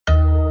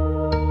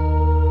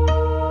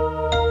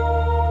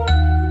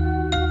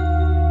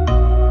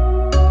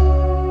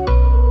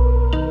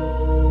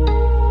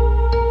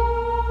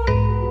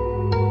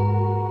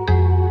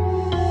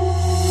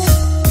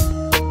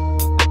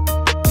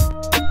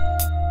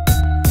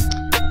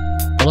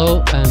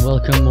Hello and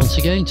welcome once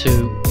again to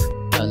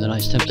the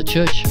Knights Templar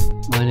Church.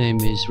 My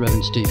name is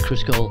Reverend Steve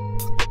Chriscole,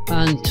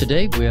 and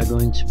today we are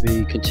going to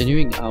be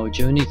continuing our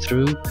journey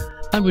through,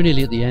 and we're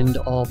nearly at the end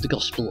of the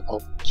Gospel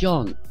of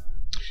John.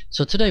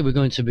 So today we're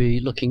going to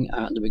be looking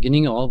at the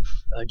beginning of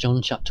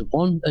John chapter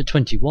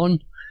 21,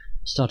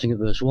 starting at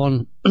verse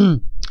 1,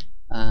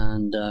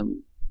 and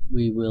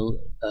we will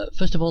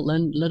first of all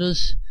then let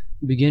us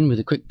begin with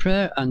a quick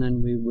prayer, and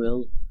then we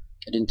will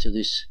get into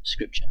this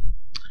scripture.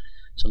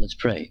 So let's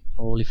pray.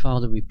 Holy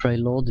Father, we pray,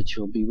 Lord, that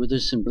you'll be with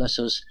us and bless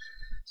us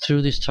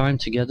through this time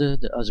together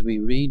as we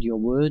read your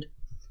word.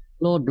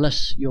 Lord,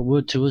 bless your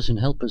word to us and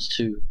help us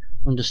to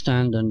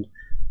understand and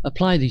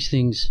apply these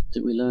things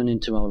that we learn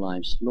into our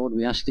lives. Lord,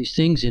 we ask these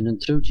things in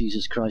and through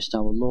Jesus Christ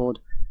our Lord.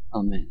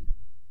 Amen.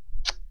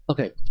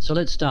 Okay, so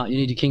let's start. You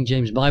need a King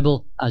James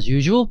Bible as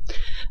usual,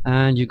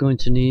 and you're going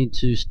to need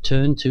to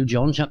turn to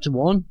John chapter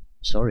 1.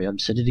 Sorry, I've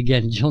said it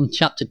again. John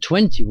chapter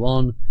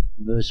 21,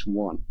 verse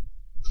 1.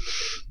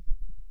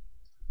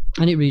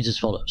 And it reads as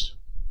follows.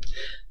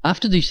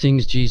 After these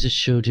things Jesus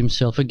showed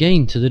himself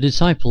again to the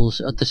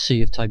disciples at the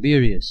Sea of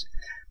Tiberias,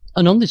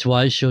 and on this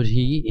wise showed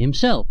he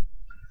himself.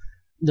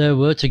 There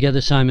were together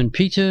Simon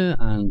Peter,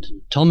 and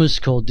Thomas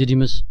called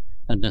Didymus,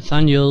 and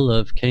Nathanael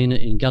of Cana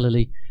in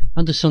Galilee,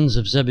 and the sons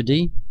of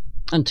Zebedee,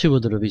 and two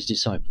other of his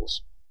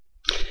disciples.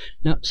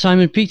 Now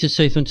Simon Peter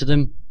saith unto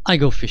them, I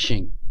go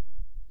fishing.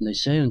 And they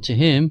say unto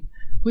him,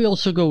 We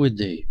also go with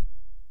thee.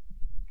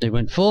 They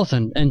went forth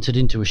and entered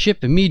into a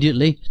ship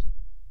immediately,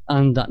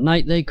 and that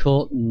night they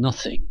caught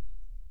nothing.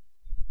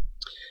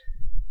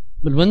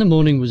 But when the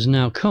morning was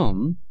now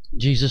come,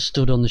 Jesus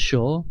stood on the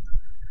shore,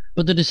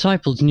 but the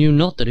disciples knew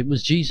not that it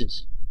was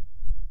Jesus.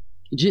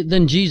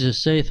 Then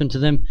Jesus saith unto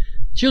them,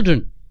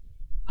 Children,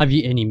 have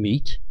ye any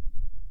meat?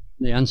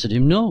 They answered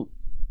him, No.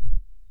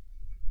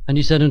 And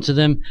he said unto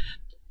them,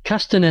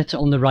 Cast a net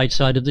on the right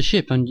side of the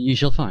ship, and ye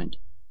shall find.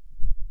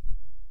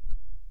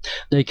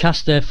 They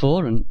cast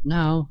therefore, and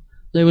now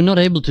they were not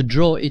able to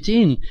draw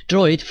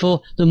it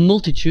for the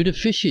multitude of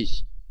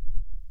fishes.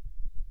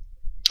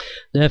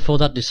 Therefore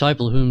that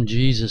disciple whom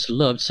Jesus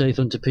loved saith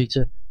unto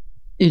Peter,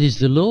 It is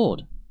the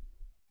Lord.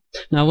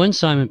 Now when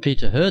Simon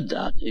Peter heard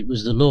that it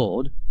was the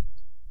Lord,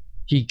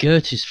 he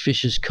girt his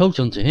fisher's coat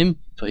unto him,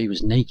 for he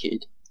was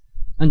naked,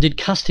 and did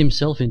cast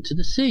himself into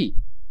the sea.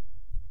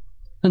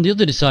 And the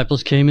other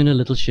disciples came in a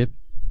little ship,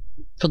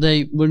 for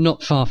they were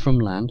not far from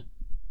land,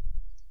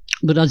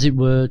 but as it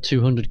were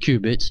 200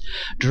 cubits,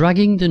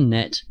 dragging the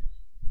net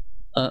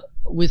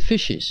with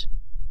fishes.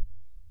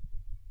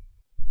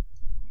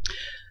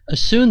 As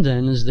soon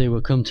then as they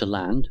were come to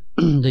land,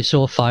 they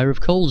saw a fire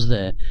of coals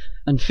there,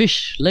 and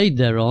fish laid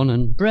thereon,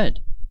 and bread.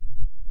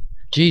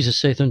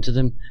 Jesus saith unto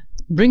them,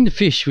 Bring the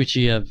fish which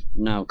ye have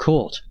now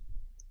caught.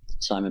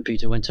 Simon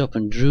Peter went up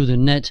and drew the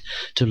net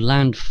to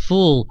land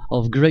full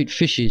of great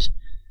fishes,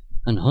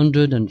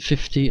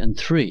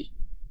 153.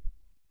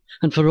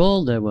 And for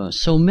all there were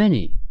so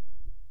many,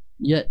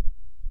 yet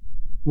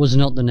was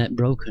not the net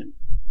broken.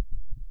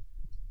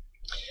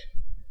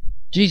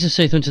 Jesus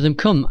saith unto them,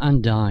 Come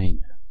and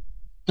dine.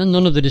 And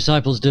none of the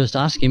disciples durst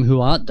ask him,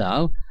 Who art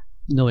thou?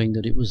 Knowing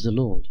that it was the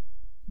Lord.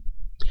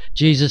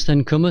 Jesus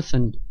then cometh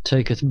and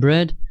taketh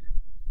bread,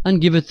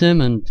 and giveth them,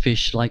 and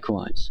fish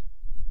likewise.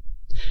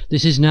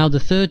 This is now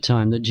the third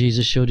time that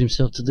Jesus showed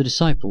himself to the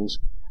disciples,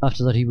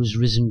 after that he was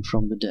risen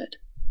from the dead.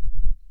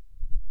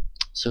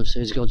 So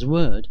says God's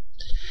word.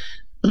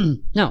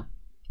 Now,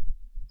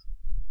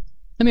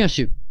 let me ask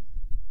you,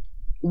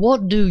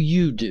 what do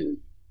you do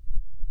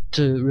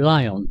to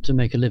rely on to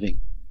make a living?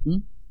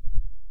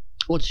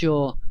 What's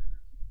your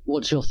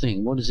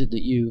thing? What is it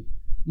that you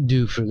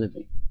do for a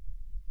living?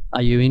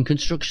 Are you in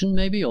construction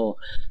maybe? Or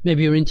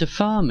maybe you're into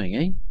farming,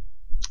 eh?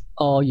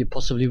 Or you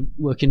possibly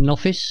work in an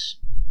office,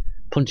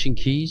 punching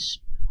keys,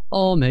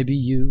 or maybe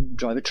you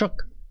drive a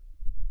truck.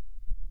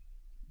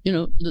 You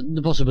know,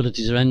 the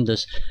possibilities are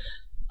endless.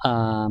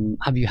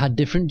 Have you had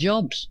different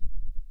jobs?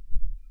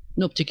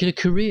 No particular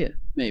career,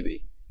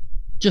 maybe.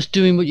 Just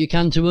doing what you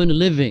can to earn a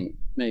living,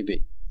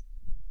 maybe.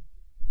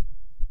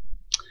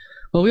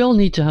 Well, we all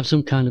need to have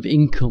some kind of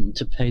income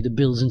to pay the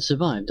bills and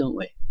survive, don't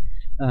we?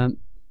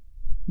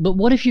 But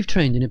what if you've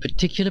trained in a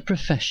particular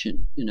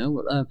profession, you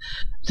know,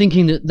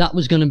 thinking that that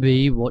was going to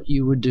be what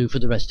you would do for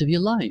the rest of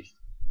your life?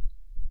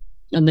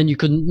 And then you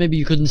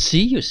couldn't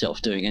see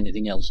yourself doing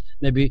anything else.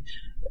 Maybe,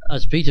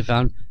 as Peter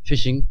found,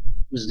 fishing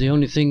was the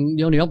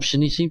only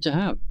option he seemed to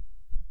have.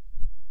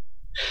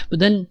 But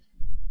then,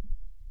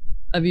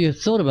 have you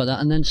thought about that?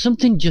 And then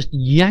something just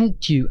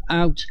yanked you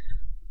out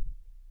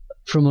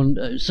from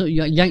under, so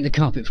you yanked the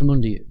carpet from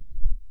under you,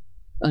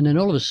 and then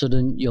all of a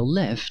sudden you're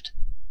left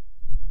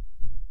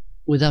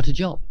without a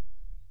job.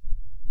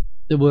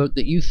 The work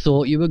that you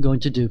thought you were going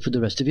to do for the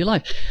rest of your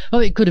life. Oh,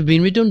 it could have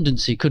been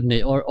redundancy, couldn't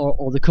it?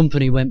 Or the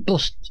company went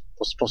bust,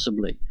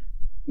 possibly.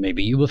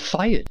 Maybe you were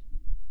fired.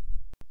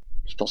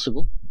 It's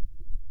possible.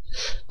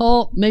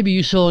 Or maybe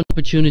you saw an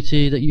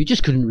opportunity that you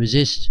just couldn't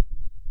resist,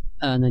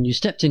 and then you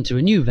stepped into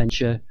a new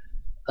venture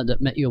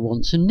that met your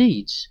wants and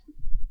needs.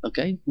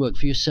 Okay, work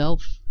for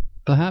yourself,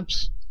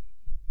 perhaps.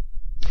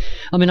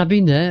 I mean, I've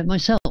been there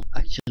myself,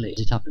 actually,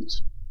 as it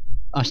happens.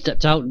 I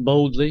stepped out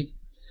boldly,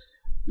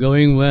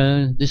 going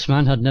where this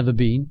man had never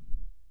been.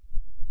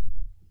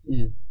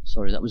 Yeah,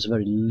 sorry, that was a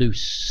very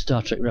loose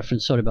Star Trek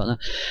reference, sorry about that.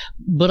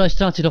 But I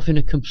started off in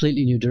a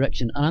completely new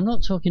direction, and I'm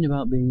not talking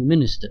about being a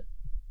minister.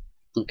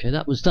 Okay,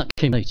 that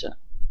came later.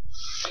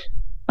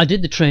 I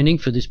did the training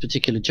for this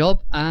particular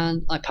job,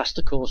 and I passed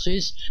the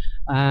courses,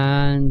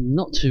 and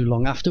not too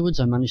long afterwards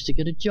I managed to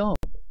get a job,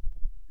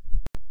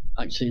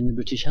 actually in the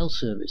British Health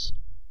Service.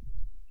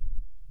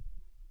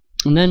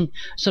 And then,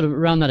 sort of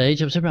around that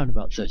age, I was around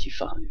about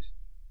 35.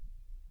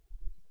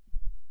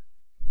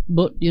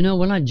 But, you know,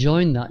 when I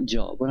joined that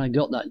job, when I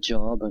got that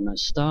job and I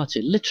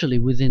started, literally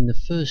within the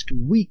first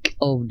week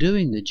of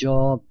doing the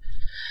job,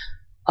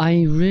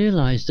 I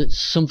realized that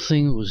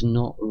something was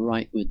not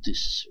right with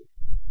this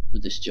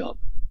job.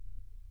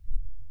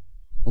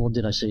 What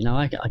did I see? Now,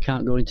 I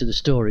can't go into the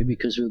story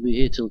because we'll be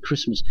here till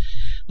Christmas.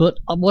 But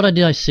what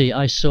did I see?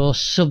 I saw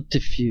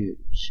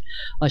subterfuge.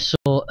 I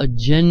saw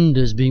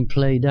agendas being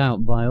played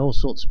out by all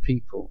sorts of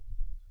people.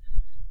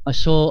 I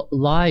saw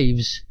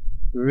lives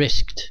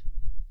risked.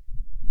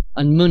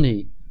 And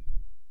money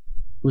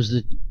was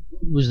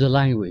the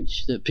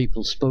language that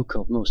people spoke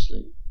of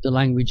mostly. The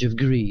language of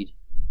greed.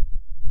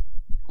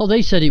 Oh,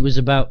 they said it was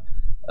about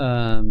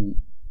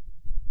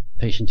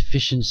patient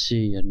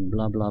efficiency and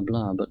blah, blah,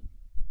 blah. But,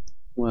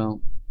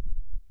 well,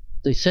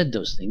 they said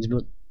those things,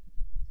 but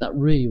that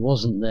really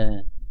wasn't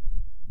their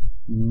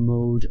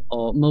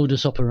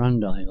modus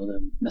operandi, or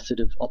the method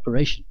of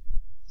operation.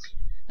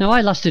 Now,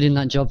 I lasted in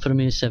that job for a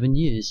mere 7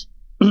 years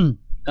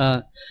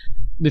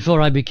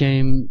before I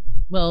became,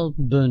 well,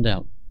 burned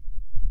out.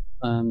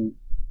 And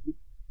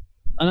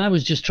I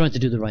was just trying to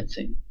do the right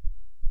thing.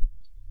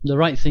 The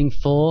right thing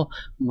for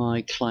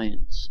my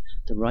clients.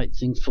 The right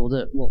thing for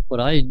what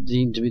I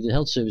deemed to be the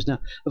health service. Now,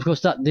 of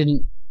course, that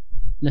didn't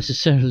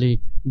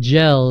necessarily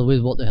gel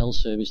with what the health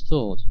service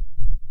thought.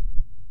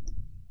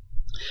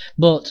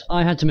 But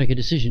I had to make a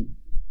decision.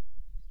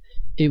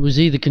 It was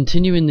either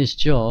continue in this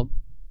job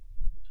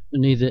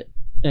and either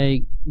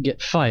A,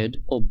 get fired,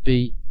 or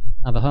B,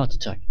 have a heart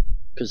attack,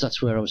 because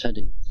that's where I was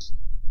heading.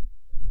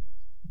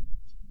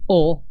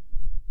 Or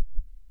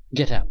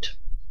get out,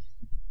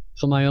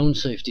 for my own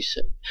safety's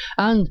sake.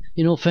 And,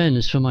 in all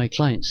fairness, for my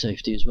client's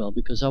safety as well,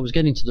 because I was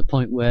getting to the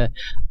point where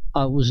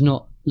I was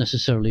not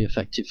necessarily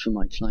effective for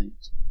my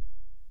clients.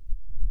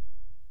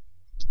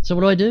 So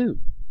what do?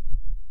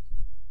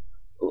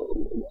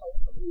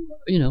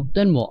 You know,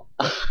 then what?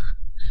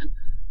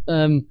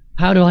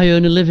 How do I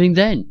earn a living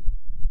then?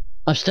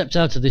 I've stepped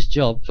out of this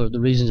job for the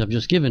reasons I've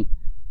just given.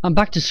 I'm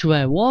back to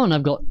square one.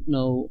 I've got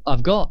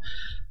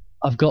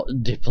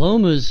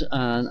diplomas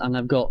and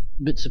I've got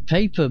bits of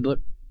paper, but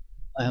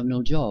I have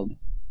no job.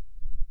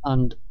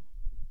 And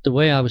the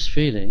way I was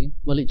feeling,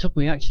 well, it took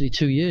me actually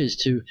 2 years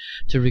to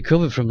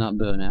recover from that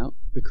burnout,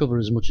 recover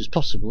as much as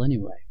possible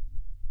anyway.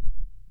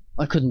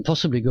 I couldn't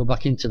possibly go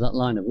back into that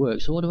line of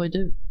work, so what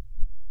do?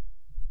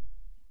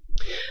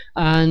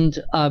 And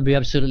I'll be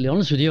absolutely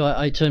honest with you,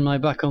 I turned my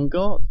back on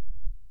God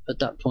at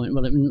that point.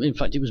 Well, in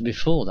fact, it was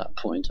before that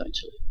point,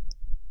 actually.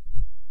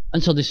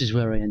 And so this is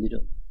where I ended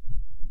up.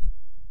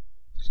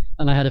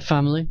 And I had a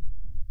family,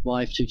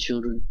 wife, 2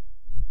 children.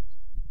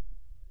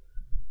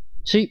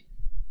 See,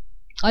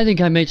 I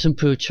think I made some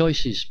poor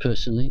choices,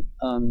 personally.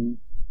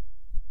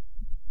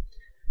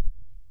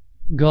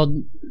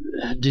 God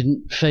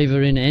didn't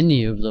favour in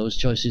any of those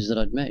choices that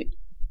I'd made.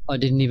 I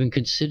didn't even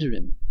consider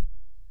Him.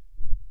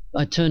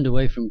 I turned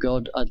away from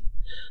God. I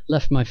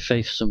left my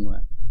faith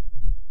somewhere.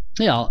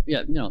 Yeah,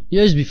 you know,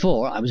 years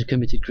before, I was a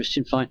committed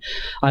Christian, fine.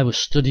 I was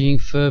studying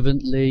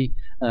fervently,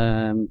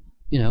 you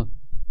know,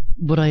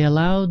 but I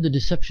allowed the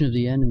deception of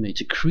the enemy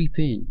to creep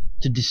in,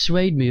 to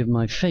dissuade me of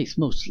my faith,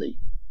 mostly,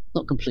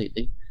 not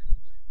completely.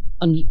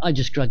 And I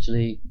just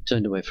gradually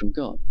turned away from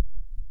God.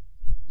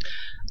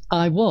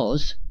 I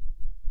was,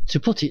 to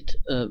put it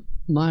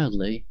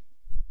mildly,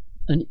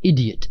 an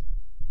idiot.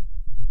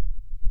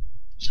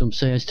 Some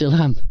say I still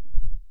am.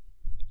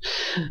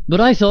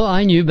 But I thought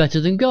I knew better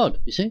than God,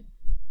 you see.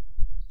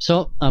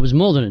 So I was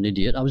more than an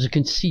idiot, I was a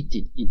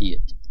conceited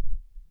idiot.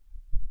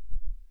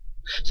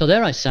 So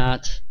there I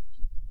sat,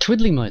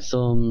 twiddling my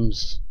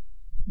thumbs,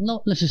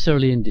 not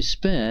necessarily in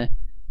despair,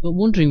 but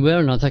wondering where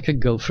or not I could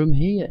go from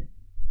here.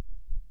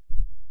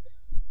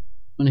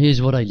 And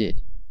here's what I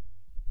did.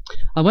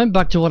 I went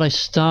back to what I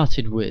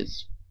started with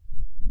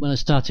when I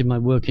started my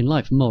working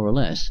life, more or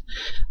less.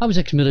 I was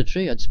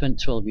ex-military. I'd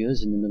spent 12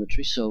 years in the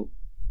military, so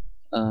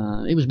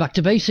it was back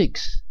to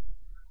basics.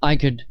 I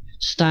could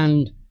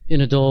stand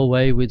in a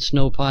doorway with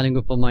snow piling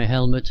up on my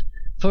helmet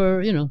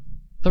for, you know,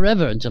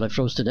 forever until I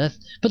froze to death.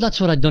 But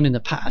that's what I'd done in the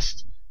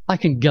past. I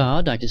can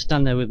guard. I can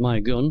stand there with my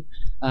gun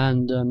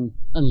and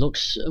look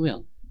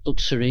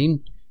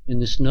serene in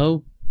the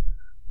snow.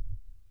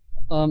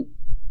 Well,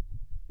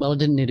 I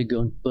didn't need a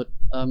gun, but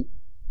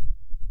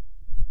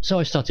so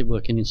I started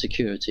working in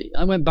security.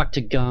 I went back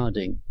to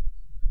guarding.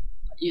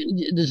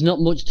 There's not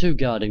much to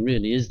guarding,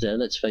 really, is there?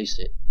 Let's face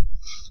it.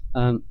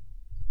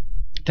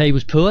 Pay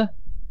was poor.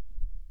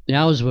 The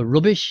hours were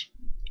rubbish.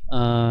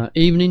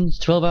 Evenings,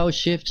 12-hour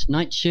shifts,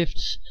 night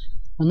shifts,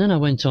 and then I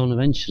went on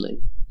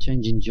eventually,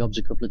 changing jobs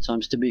a couple of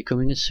times to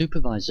becoming a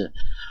supervisor.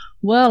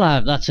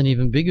 Well, that's an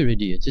even bigger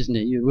idiot, isn't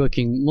it? You're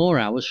working more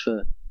hours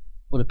for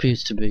what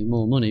appears to be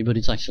more money, but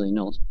it's actually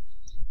not.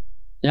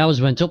 The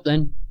hours went up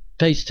then,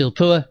 pay still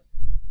poor,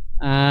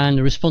 and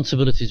the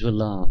responsibilities were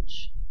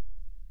large.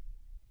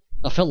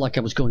 I felt like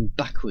I was going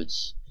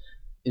backwards,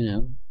 you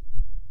know.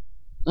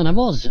 And I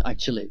was,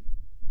 actually.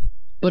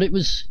 But it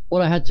was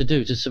what I had to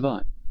do to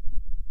survive.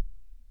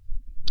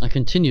 I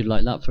continued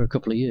like that for a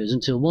couple of years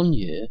until one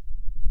year,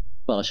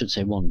 well, I should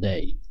say one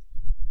day,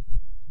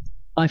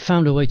 I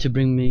found a way to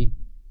bring me,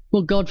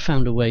 well, God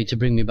found a way to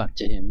bring me back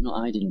to Him. No,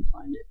 I didn't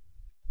find it.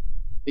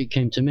 It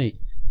came to me.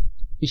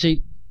 You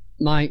see,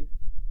 my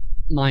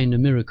minor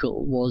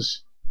miracle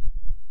was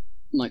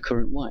my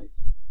current wife.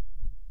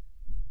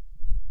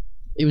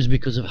 It was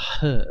because of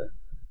her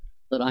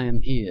that I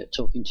am here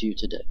talking to you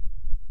today.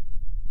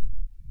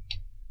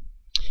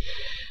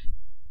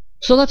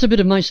 So that's a bit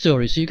of my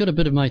story. So you've got a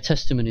bit of my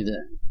testimony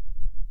there.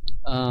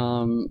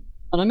 And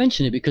I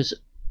mention it because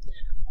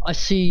I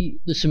see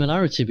the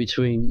similarity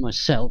between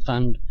myself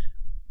and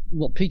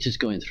what Peter's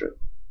going through.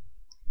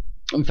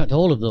 In fact,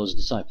 all of those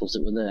disciples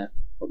that were there,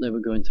 what they were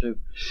going through.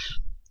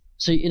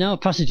 See, in our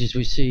passages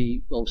we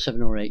see, well,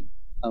 7 or 8,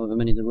 however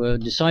many there were,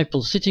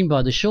 disciples sitting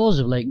by the shores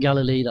of Lake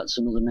Galilee. That's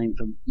another name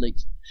for Lake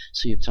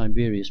Sea of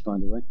Tiberias, by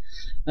the way.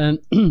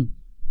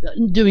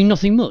 Doing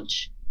nothing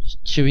much.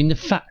 Just chewing the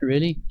fat,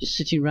 really. Just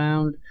sitting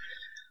around,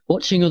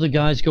 watching other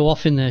guys go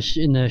off in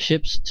their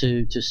ships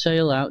to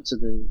sail out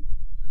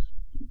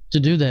to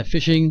do their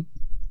fishing.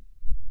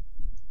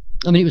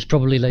 I mean, it was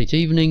probably late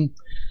evening,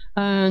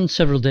 and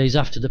several days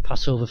after the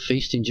Passover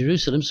feast in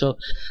Jerusalem. So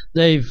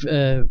they've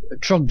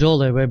trogged all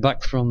their way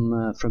back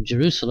from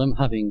Jerusalem,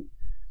 having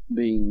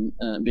been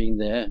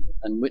there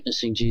and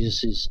witnessing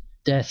Jesus'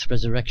 death,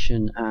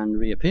 resurrection, and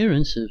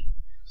reappearance.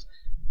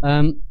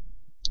 And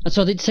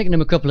so it's taken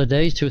them a couple of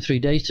days, 2 or 3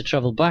 days, to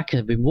travel back.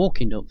 They've been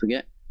walking, don't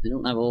forget. They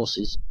don't have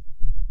horses.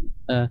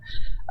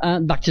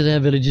 And back to their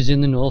villages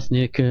in the north,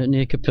 near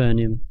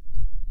Capernaum.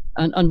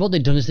 And what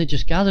they'd done is they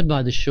just gathered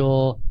by the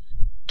shore,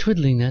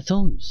 twiddling their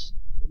thumbs,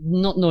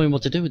 not knowing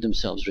what to do with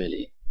themselves,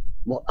 really.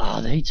 What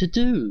are they to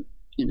do,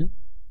 you know?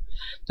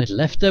 They'd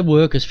left their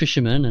work as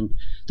fishermen, and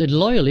they'd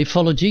loyally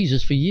followed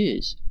Jesus for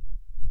years,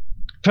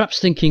 perhaps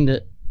thinking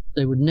that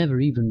they would never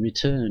even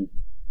return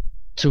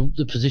to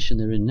the position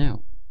they're in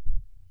now.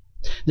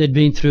 They'd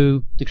been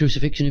through the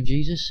crucifixion of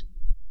Jesus.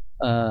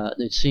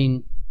 They'd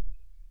seen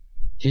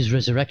His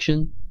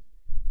resurrection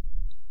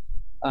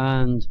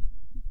and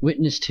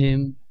witnessed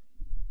Him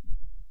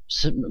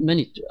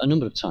a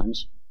number of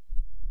times.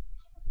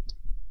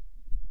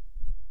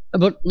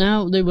 But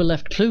now they were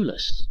left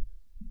clueless.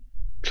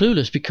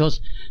 Clueless because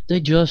they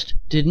just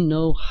didn't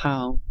know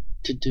how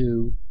to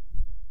do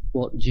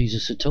what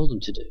Jesus had told them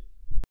to do.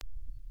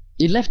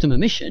 He'd left them a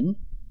mission.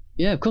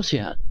 Yeah, of course He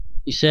had.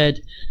 He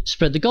said,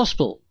 spread the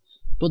gospel.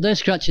 But they're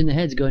scratching their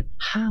heads going,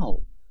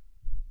 how?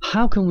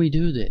 How can we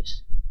do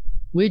this?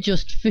 We're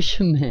just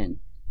fishermen.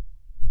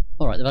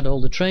 All right, they've had all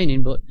the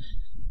training, but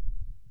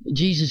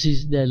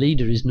Jesus, their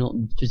leader, is not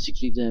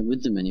physically there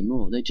with them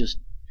anymore. They just,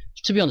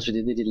 to be honest with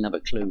you, they didn't have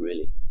a clue,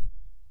 really.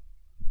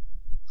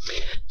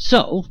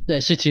 So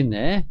they're sitting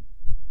there,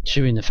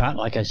 chewing the fat,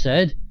 like I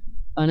said,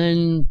 and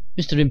then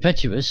Mr.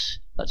 Impetuous,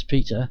 that's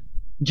Peter,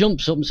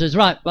 jumps up and says,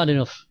 right, bad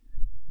enough.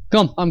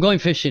 Come, I'm going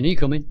fishing. Are you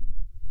coming?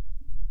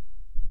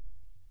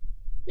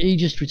 He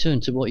just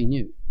returned to what he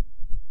knew.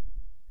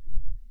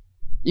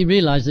 He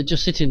realised that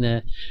just sitting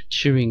there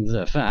chewing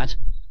the fat,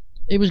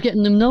 it was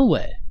getting them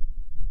nowhere.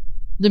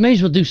 They may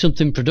as well do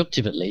something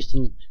productive at least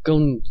and go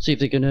and see if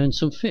they can earn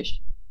some fish.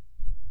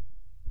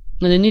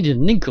 And they needed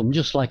an income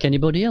just like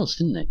anybody else,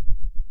 didn't they?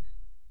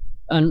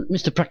 And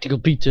Mr. Practical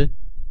Peter,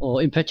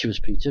 or Impetuous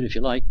Peter if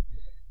you like,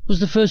 was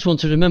the first one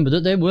to remember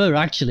that they were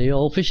actually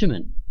all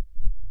fishermen.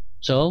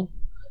 So,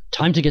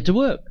 time to get to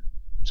work.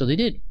 So they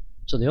did.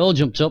 So they all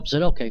jumped up and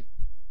said, okay,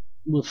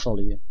 we'll follow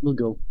you, we'll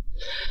go.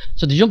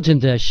 So they jumped in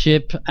their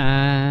ship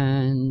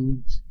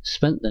and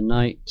spent the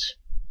night.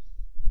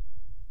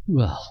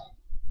 Well,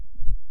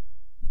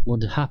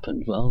 what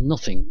happened? Well,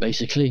 nothing,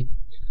 basically.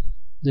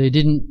 They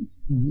didn't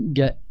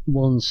get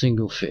one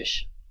single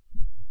fish.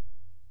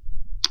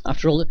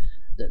 After all,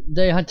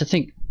 they had to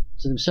think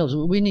to themselves,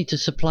 well, we need to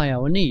supply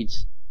our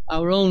needs,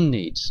 our own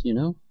needs, you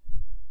know.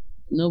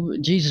 No,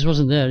 Jesus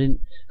wasn't there. And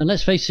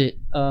let's face it,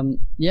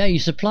 yeah, He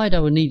supplied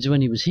our needs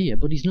when He was here,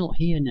 but He's not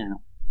here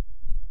now.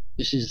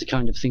 This is the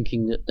kind of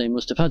thinking that they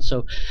must have had.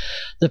 So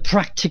the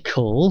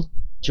practical,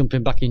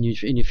 jumping back in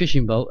your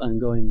fishing boat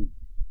and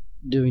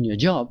doing your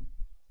job,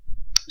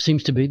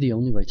 seems to be the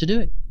only way to do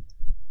it.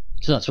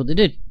 So that's what they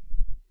did.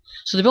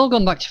 So they've all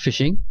gone back to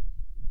fishing.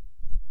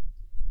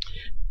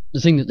 The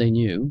thing that they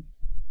knew,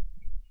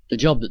 the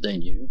job that they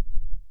knew.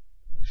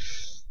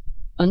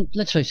 And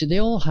let's face it, they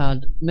all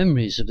had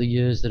memories of the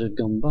years that had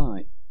gone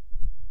by.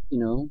 You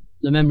know,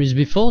 the memories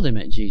before they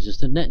met Jesus,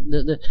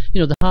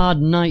 the hard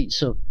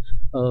nights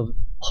of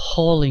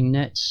hauling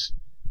nets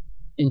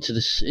into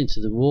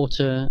the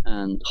water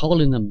and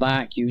hauling them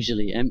back,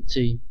 usually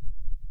empty.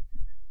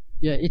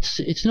 Yeah,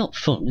 it's not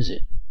fun, is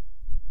it?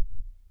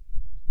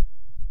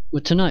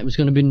 But tonight was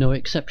going to be no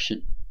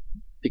exception,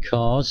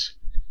 because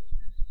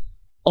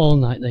all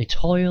night they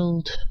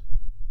toiled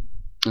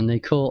and they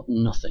caught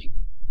nothing.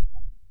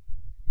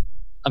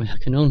 I mean, I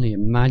can only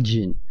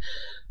imagine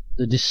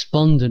the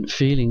despondent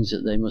feelings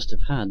that they must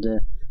have had.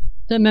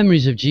 Their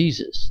memories of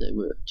Jesus, they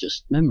were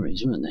just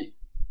memories, weren't they?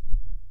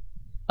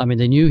 I mean,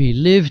 they knew he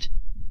lived,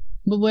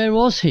 but where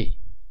was he?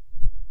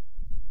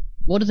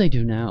 What do they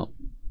do now?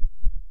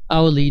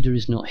 Our leader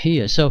is not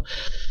here. So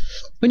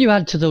when you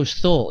add to those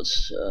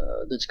thoughts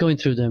that's going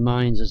through their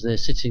minds as they're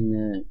sitting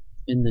there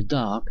in the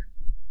dark,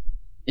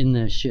 in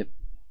their ship,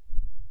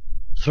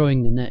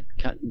 throwing the net,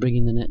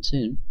 bringing the nets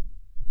in,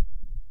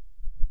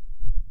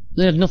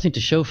 they had nothing to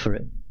show for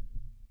it.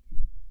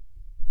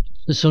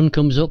 The sun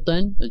comes up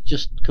then, it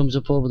just comes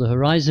up over the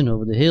horizon,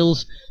 over the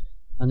hills,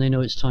 and they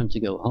know it's time to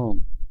go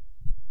home.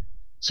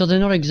 So they're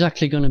not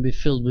exactly going to be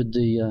filled with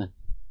the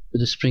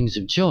springs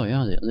of joy,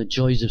 are they? The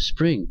joys of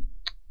spring.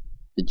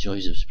 The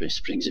joys of spring,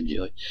 springs of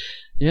joy.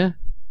 Yeah?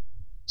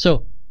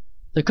 So,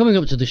 they're coming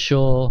up to the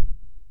shore,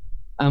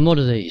 and what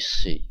do they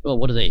see? Well,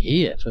 what do they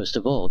hear, first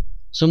of all?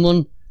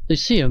 They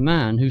see a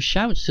man who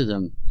shouts to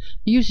them.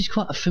 He uses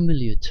quite a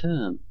familiar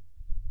term.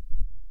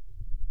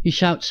 He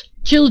shouts,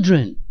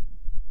 "Children!"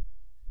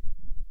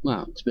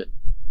 Wow,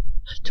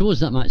 to us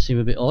that might seem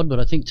a bit odd, but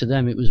I think to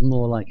them it was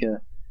more like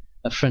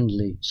a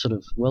friendly sort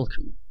of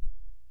welcome.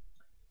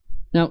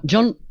 Now,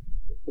 John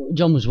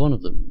was one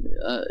of them.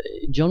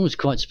 John was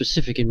quite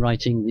specific in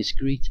writing this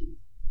greeting.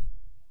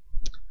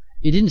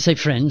 He didn't say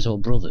friends or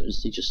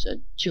brothers, he just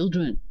said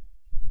children.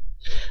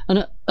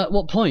 And at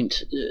what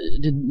point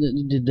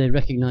did they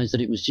recognize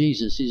that it was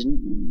Jesus?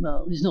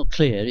 It's not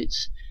clear.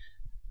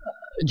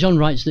 John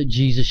writes that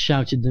Jesus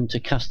shouted them to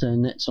cast their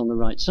nets on the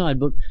right side,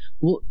 but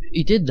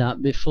he did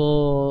that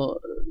before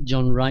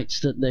John writes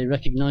that they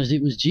recognized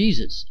it was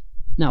Jesus.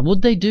 Now,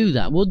 would they do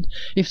that?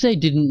 If they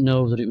didn't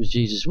know that it was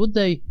Jesus, would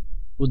they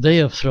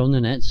have thrown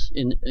the nets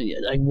in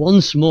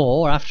once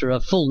more after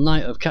a full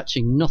night of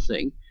catching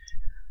nothing?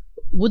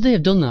 Would they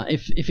have done that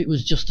if it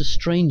was just a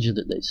stranger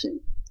that they'd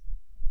seen?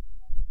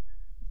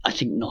 I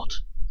think not.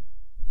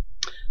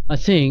 I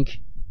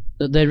think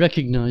that they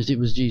recognized it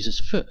was Jesus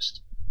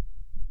first.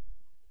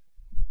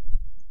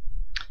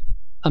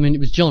 I mean,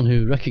 it was John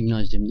who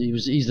recognized him.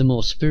 He's the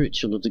more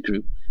spiritual of the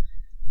group.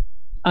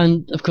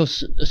 And, of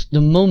course,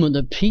 the moment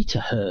that Peter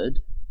heard,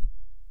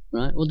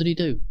 right, what did he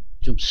do?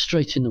 Jumped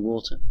straight in the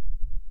water.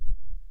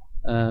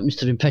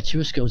 Mr.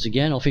 Impetuous goes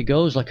again. Off he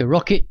goes like a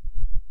rocket,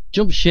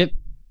 jumps ship,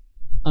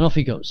 and off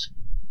he goes.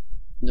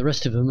 And the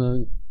rest of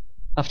them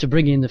have to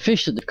bring in the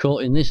fish that they've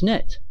caught in this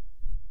net.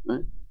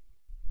 Right?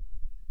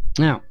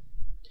 Now,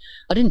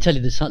 I didn't tell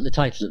you the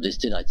title of this,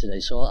 did I,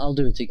 today? So I'll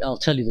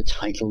tell you the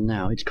title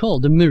now. It's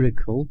called The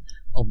Miracle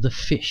of the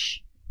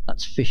Fish.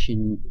 That's fish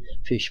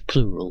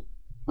plural.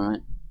 All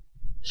right.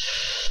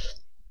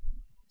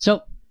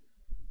 So,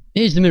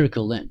 here's the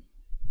miracle then.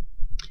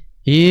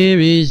 Here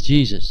is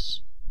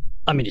Jesus.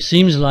 I mean, it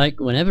seems like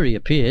whenever he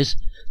appears,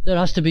 there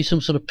has to be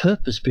some sort of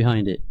purpose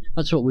behind it.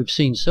 That's what we've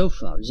seen so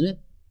far, isn't it?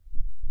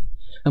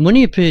 And when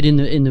he appeared in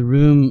the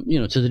room,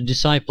 to the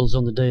disciples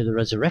on the day of the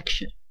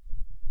resurrection,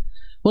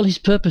 well, his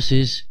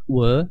purposes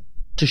were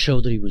to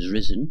show that he was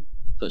risen,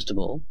 first of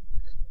all,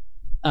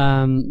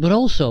 but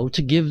also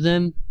to give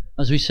them,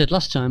 as we said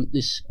last time,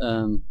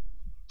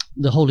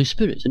 the Holy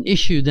Spirit, and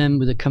issue them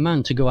with a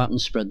command to go out and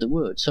spread the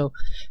word. So,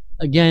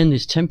 again,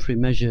 this temporary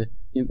measure,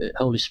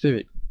 Holy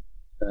Spirit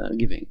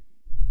giving.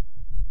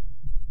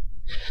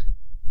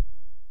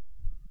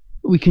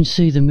 We can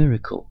see the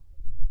miracle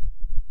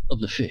of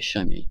the fish,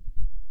 I mean.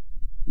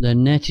 Their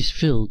net is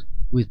filled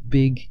with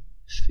big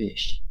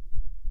fish.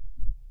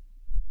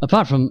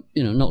 Apart from,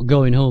 not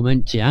going home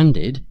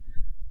empty-handed,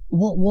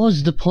 what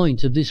was the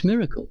point of this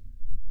miracle?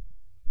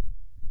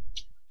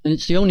 And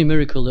it's the only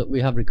miracle that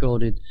we have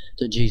recorded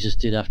that Jesus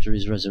did after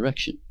his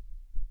resurrection.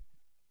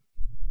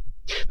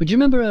 But do you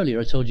remember earlier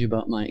I told you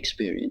about my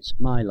experience,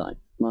 my life,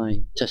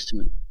 my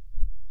testimony?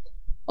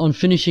 On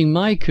finishing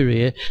my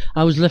career,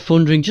 I was left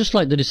wondering, just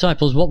like the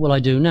disciples, what will I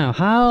do now?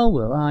 How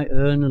will I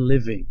earn a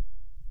living?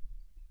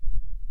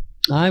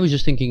 I was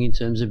just thinking in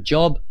terms of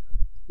job,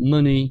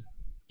 money,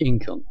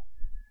 income.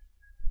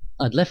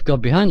 I'd left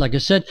God behind, like I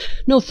said,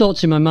 no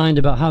thoughts in my mind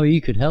about how he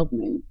could help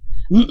me.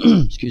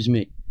 Excuse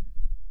me.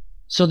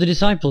 So the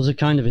disciples are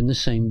kind of in the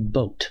same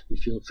boat,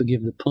 if you'll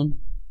forgive the pun.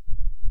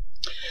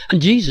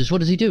 And Jesus, what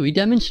does he do? He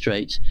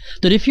demonstrates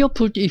that if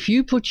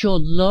you put your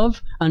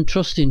love and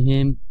trust in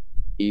him,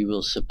 he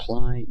will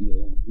supply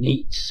your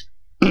needs.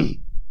 How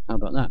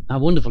about that? How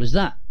wonderful is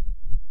that?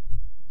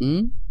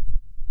 I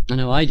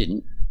know I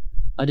didn't.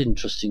 I didn't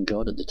trust in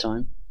God at the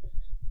time.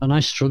 And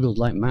I struggled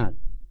like mad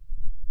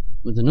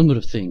with a number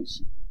of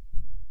things.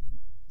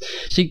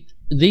 See,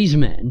 these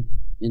men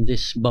in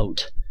this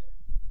boat,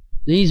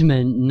 these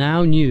men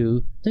now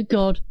knew that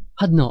God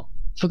had not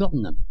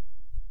forgotten them.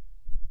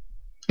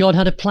 God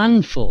had a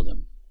plan for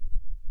them.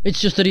 It's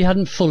just that he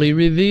hadn't fully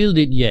revealed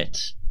it yet.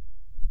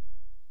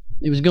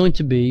 It was going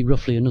to be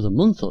roughly another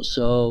month or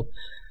so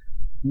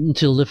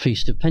until the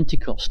Feast of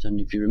Pentecost. And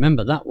if you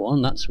remember that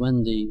one, that's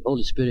when the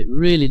Holy Spirit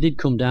really did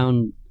come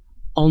down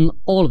on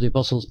all of the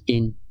apostles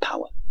in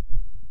power.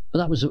 But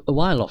that was a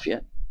while off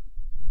yet.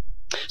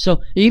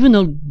 So even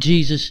though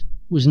Jesus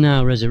was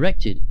now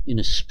resurrected in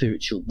a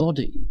spiritual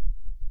body,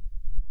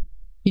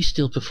 he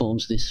still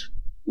performs this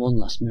one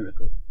last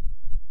miracle.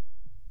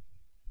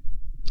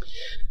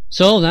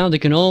 So now they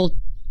can all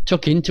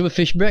tuck into a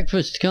fish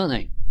breakfast, can't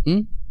they?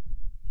 And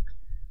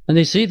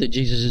they see that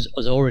Jesus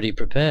has already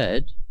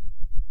prepared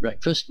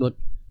breakfast, but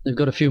they've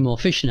got a few more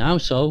fish now,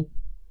 so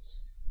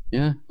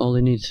yeah, all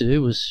they need to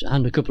do was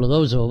hand a couple of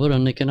those over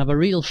and they can have a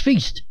real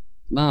feast.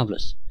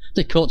 Marvellous.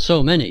 They caught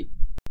so many.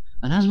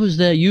 And as was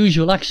their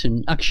usual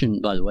action,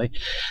 by the way,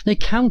 they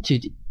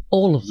counted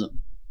all of them.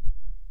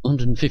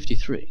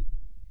 153.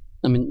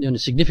 I mean, the only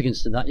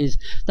significance to that is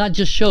that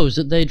just shows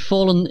that they'd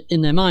fallen,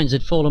 in their minds,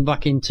 they'd fallen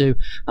back into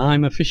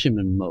I'm a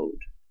fisherman mode.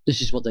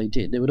 This is what they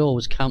did. They would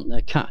always count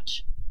their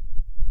catch.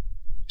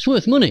 It's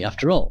worth money,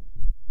 after all.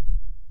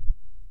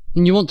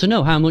 And you want to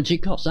know how much it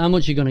costs, how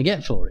much you're going to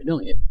get for it,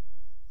 don't you?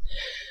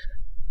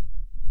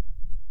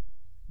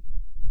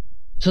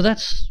 So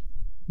that's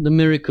the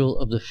miracle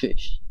of the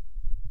fish.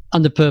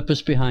 And the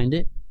purpose behind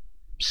it?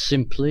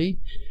 Simply,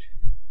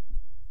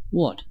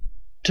 what?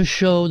 To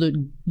show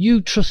that you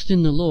trust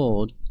in the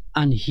Lord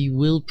and He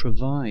will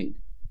provide.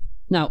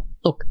 Now,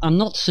 look, I'm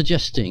not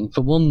suggesting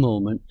for one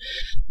moment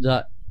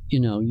that,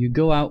 you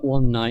go out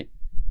one night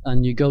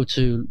and you go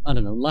to, I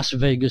don't know, Las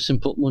Vegas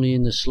and put money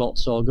in the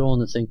slots or go on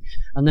the thing,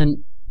 and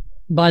then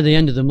by the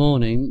end of the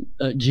morning,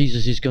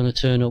 Jesus is going to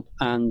turn up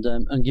and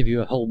give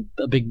you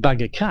a big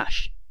bag of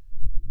cash.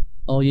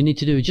 All you need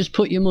to do is just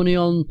put your money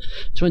on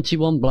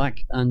 21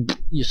 black and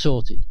you're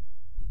sorted.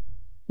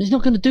 He's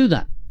not going to do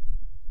that.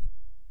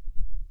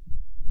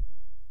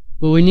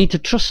 But we need to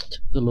trust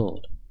the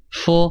Lord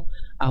for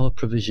our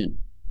provision.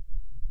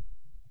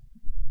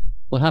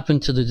 What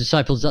happened to the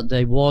disciples that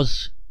day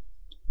was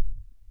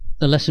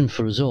a lesson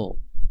for us all,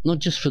 not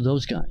just for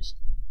those guys.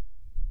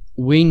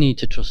 We need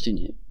to trust in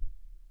Him.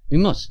 We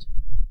must.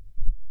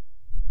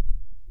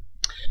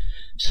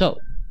 So,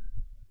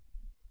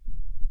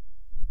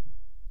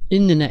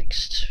 in the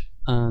next,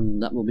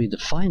 and that will be the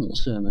final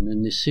sermon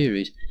in this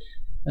series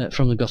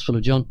from the Gospel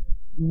of John,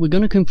 we're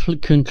going to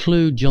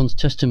conclude John's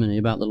testimony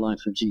about the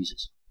life of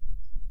Jesus.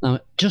 Now,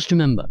 just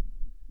remember,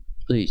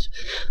 please,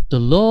 the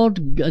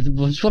Lord,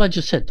 that's what I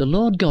just said, the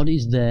Lord God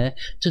is there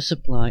to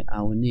supply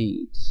our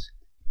needs.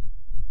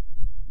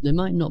 They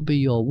might not be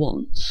your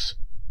wants,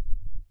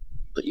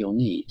 but your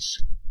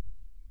needs.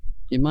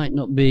 It might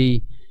not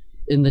be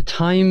in the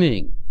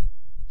timing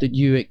that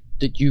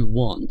you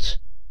want.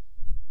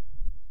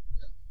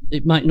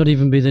 It might not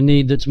even be the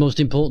need that's most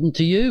important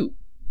to you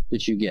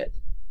that you get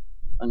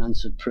an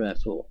answered prayer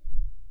for.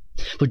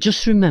 But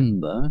just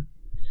remember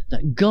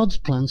that God's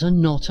plans are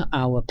not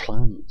our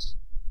plans.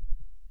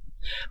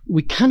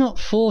 We cannot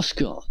force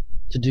God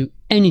to do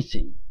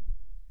anything,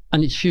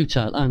 and it's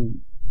futile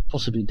and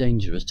possibly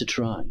dangerous to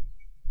try.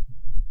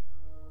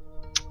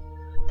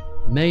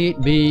 May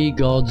it be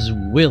God's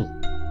will.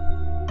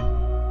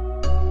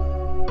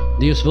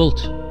 Deus Vult.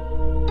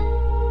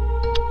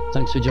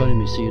 Thanks for joining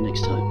me. See you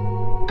next time.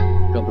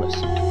 God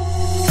bless.